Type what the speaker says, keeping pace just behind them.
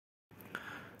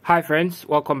Hi friends,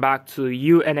 welcome back to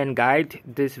UNN Guide.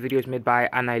 This video is made by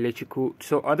Elearning.Unn.Edu.Ng.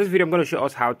 So on this video, I'm going to show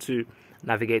us how to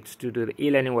navigate to the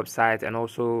e-learning website and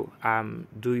also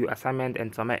do your assignment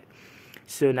and submit.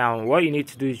 So now what you need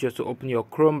to do is just to open your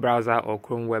Chrome browser or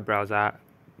Chrome web browser,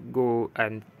 go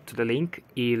and to the link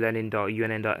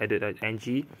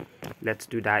Elearning.Unn.Edu.Ng. Let's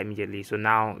do that immediately. So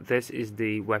now this is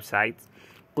the website.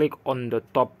 Click on the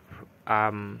top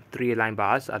three line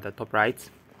bars at the top right.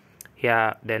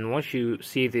 Here, then once you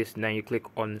see this, then you click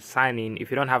on sign in. If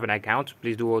you don't have an account,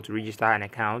 please do all to register an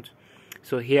account.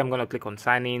 So here I'm going to click on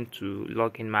sign in to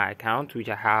log in my account, which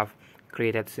I have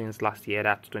created since last year,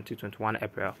 that's 2021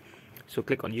 April. So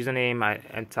click on username, I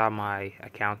enter my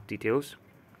account details.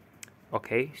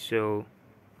 Okay, so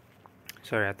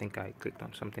sorry, I think I clicked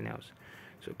on something else.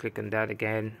 So click on that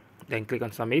again, then click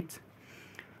on submit.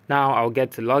 Now I'll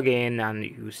get to log in and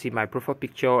you see my profile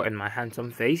picture and my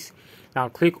handsome face. Now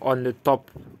click on the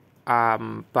top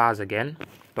bars again,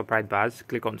 top right bars,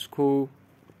 click on school.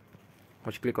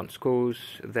 Once you click on schools,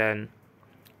 then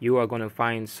you are going to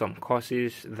find some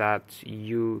courses that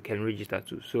you can register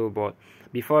to. So but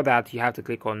before that, you have to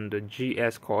click on the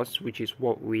GS course, which is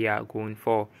what we are going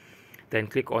for. Then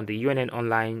click on the UNN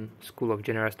Online School of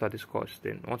General Studies course.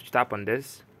 Then once you tap on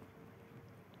this,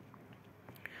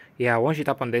 once you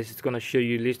tap on this, it's going to show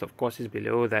you a list of courses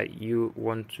below that you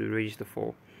want to register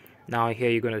for. Now here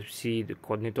you're going to see the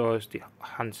coordinators, the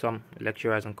handsome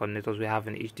lecturers and coordinators we have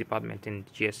in each department in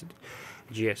GS.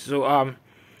 So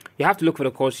you have to look for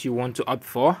the course you want to opt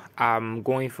for. I'm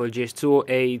going for GS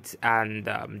 208 and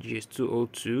GS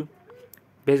 202.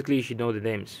 Basically you should know the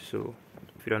names, so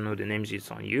if you don't know the names, it's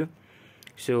on you.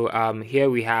 So here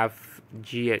we have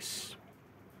GS.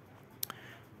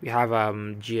 We have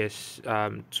GS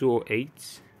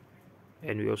 208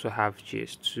 and we also have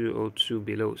GS 202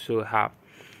 below.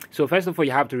 So first of all,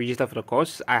 you have to register for the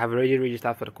course. I have already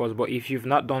registered for the course, but if you've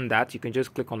not done that, you can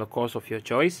just click on the course of your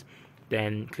choice,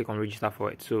 then click on register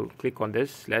for it. So click on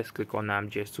this. Let's click on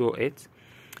GS 208.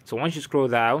 So once you scroll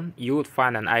down, you would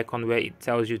find an icon where it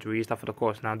tells you to register for the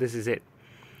course. Now this is it.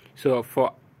 So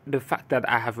for the fact that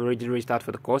I have already registered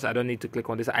for the course, I don't need to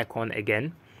click on this icon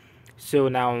again. So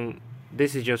now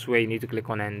this is just where you need to click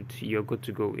on and you're good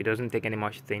to go. It doesn't take any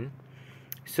much thing.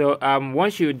 So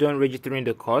once you're done registering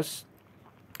the course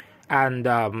and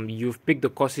you've picked the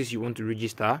courses you want to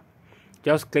register,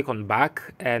 just click on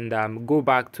back and go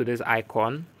back to this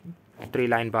icon, three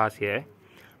line bars here,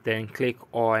 then click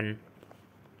on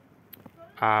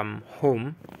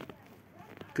home.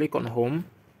 Click on home.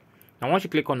 Now once you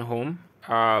click on home,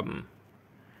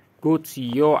 go to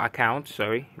your account,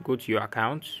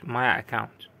 my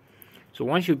account. So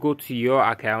once you go to your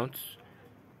account,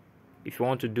 if you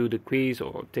want to do the quiz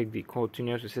or take the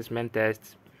continuous assessment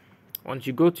test, once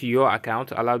you go to your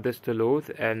account, allow this to load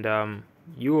and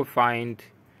you will find,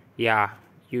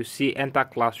 you see enter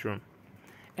classroom.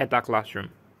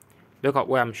 Look at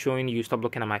where I'm showing you. Stop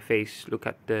looking at my face. Look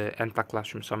at the enter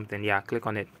classroom something. Click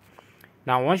on it.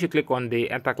 Now once you click on the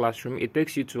enter classroom, it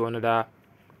takes you to another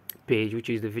page, which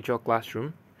is the virtual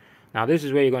classroom. Now this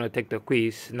is where you're going to take the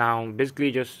quiz. Now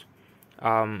basically just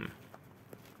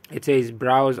it says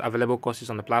browse available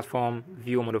courses on the platform,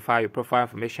 view or modify your profile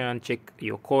information, check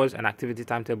your course and activity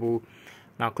timetable.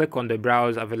 Now click on the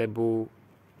browse available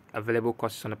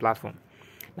courses on the platform.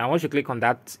 Now once you click on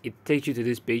that, it takes you to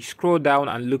this page. Scroll down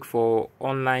and look for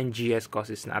online GS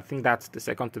courses, and I think that's the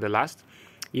second to the last,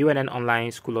 UNN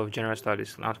Online School of General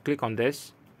Studies. Now click on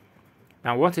this.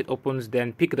 Now once it opens,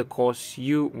 then pick the course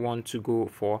you want to go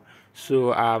for.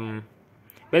 So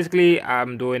basically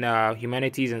I'm doing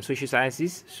humanities and social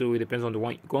sciences, so it depends on the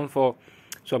one you're going for.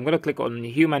 So I'm going to click on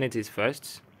humanities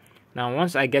first. Now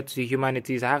once I get to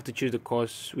humanities, I have to choose the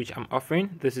course which I'm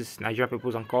offering. This is Nigeria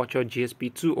Peoples and Culture,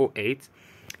 GSP 208.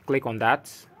 Click on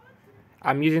that.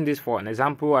 I'm using this for an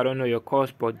example. I don't know your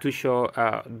course, but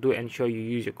do ensure you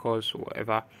use your course or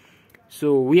whatever.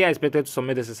 So we are expected to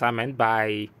submit this assignment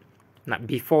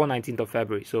before 19th of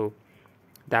February. So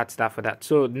that's that for that.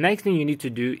 So the next thing you need to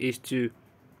do is to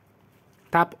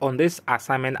tap on this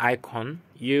assignment icon.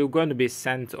 You're going to be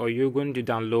sent, or you're going to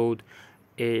download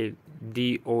a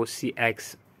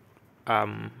docx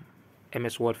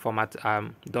MS Word format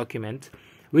document,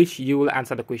 which you will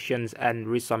answer the questions and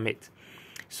resubmit.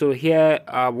 So here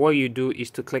what you do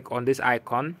is to click on this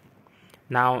icon.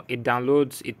 Now it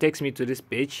downloads. It takes me to this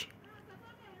page.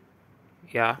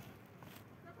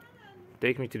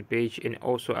 Take me to the page, and it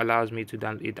also allows me to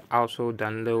download. It also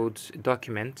downloads a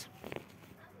document,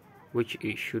 which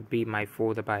it should be my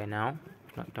folder by now.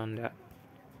 I've not done that.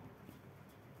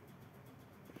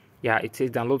 It says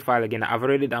download file again. I've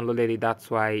already downloaded it, that's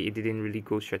why it didn't really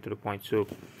go straight to the point. So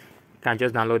can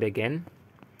just download again.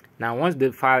 Now once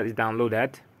the file is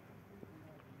downloaded,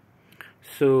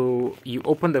 so you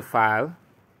open the file.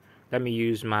 Let me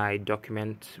use my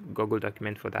document, Google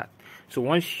document for that. So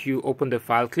once you open the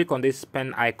file, click on this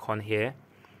pen icon here.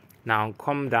 Now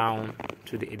come down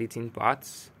to the editing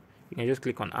parts. You can just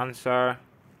click on answer.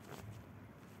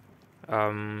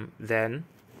 Then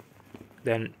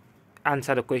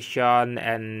answer the question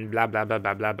and blah blah blah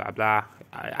blah blah blah blah.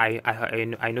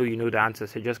 I know you know the answer,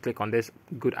 so just click on this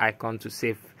good icon to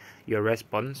save your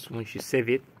response. Once you save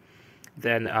it,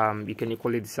 then you can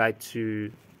equally decide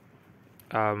to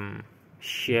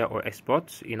share or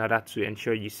export in order to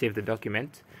ensure you save the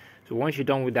document. So once you're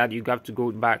done with that, you have to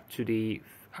go back to the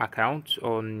account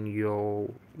on your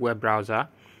web browser,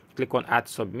 click on add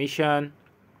submission.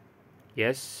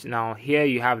 Yes, now here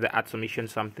you have the add submission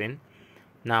something.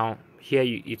 Now here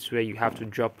it's where you have to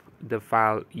drop the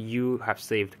file you have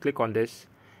saved. Click on this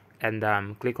and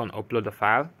click on upload the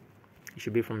file. It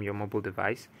should be from your mobile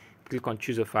device. Click on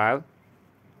choose a file,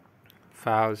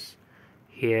 files.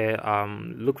 Here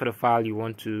look for the file you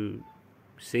want to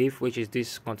save, which is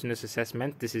this continuous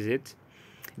assessment. This is it.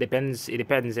 It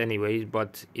depends anyways,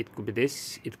 but it could be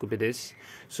this, it could be this.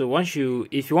 So once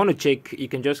if you want to check, you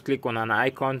can just click on an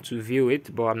icon to view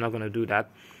it, but I'm not going to do that.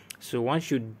 So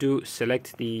once you do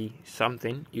select the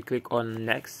something, you click on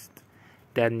next,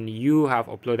 then you have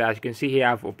uploaded. As you can see here,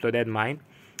 I've uploaded mine.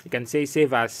 You can say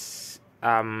save as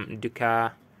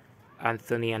Duka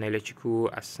Anthony and electrical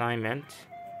assignment.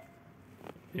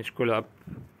 You scroll up.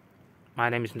 My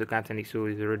name is Duka Anthony, so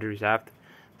it's already reserved.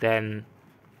 Then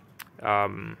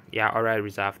yeah, alright,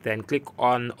 reserved. Then click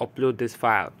on upload this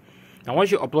file. Now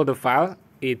once you upload the file,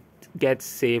 it gets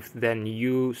saved, then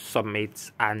you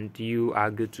submit and you are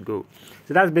good to go.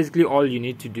 So that's basically all you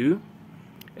need to do.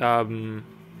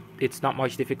 It's not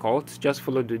much difficult. Just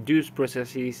follow the due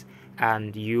processes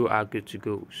and you are good to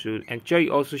go. So ensure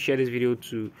you also share this video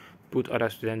to put other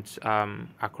students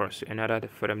across in order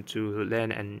for them to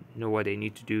learn and know what they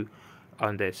need to do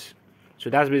on this. So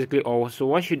that's basically all. So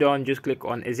once you're done, just click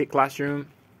on exit classroom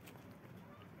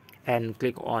and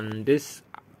click on this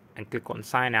and click on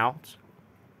sign out,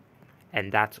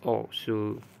 and that's all.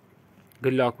 So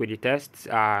good luck with your tests,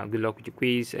 good luck with your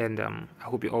quiz, and I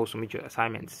hope you also meet your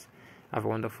assignments. Have a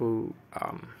wonderful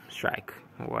strike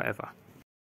or whatever.